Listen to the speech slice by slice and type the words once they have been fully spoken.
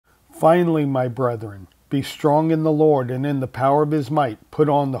Finally, my brethren, be strong in the Lord and in the power of his might. Put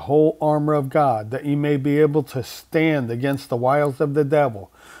on the whole armor of God, that ye may be able to stand against the wiles of the devil.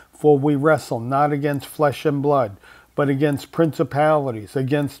 For we wrestle not against flesh and blood, but against principalities,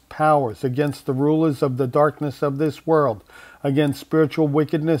 against powers, against the rulers of the darkness of this world, against spiritual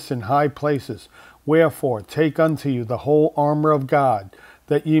wickedness in high places. Wherefore, take unto you the whole armor of God,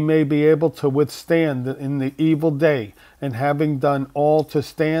 that ye may be able to withstand in the evil day, and having done all to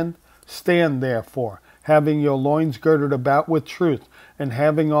stand, stand therefore, having your loins girded about with truth, and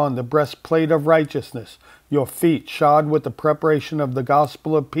having on the breastplate of righteousness, your feet shod with the preparation of the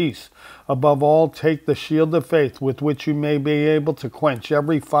gospel of peace. Above all, take the shield of faith, with which you may be able to quench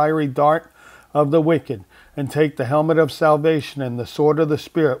every fiery dart of the wicked, and take the helmet of salvation and the sword of the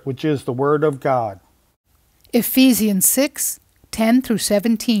Spirit, which is the word of God. Ephesians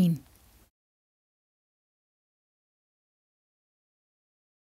 6:10-17.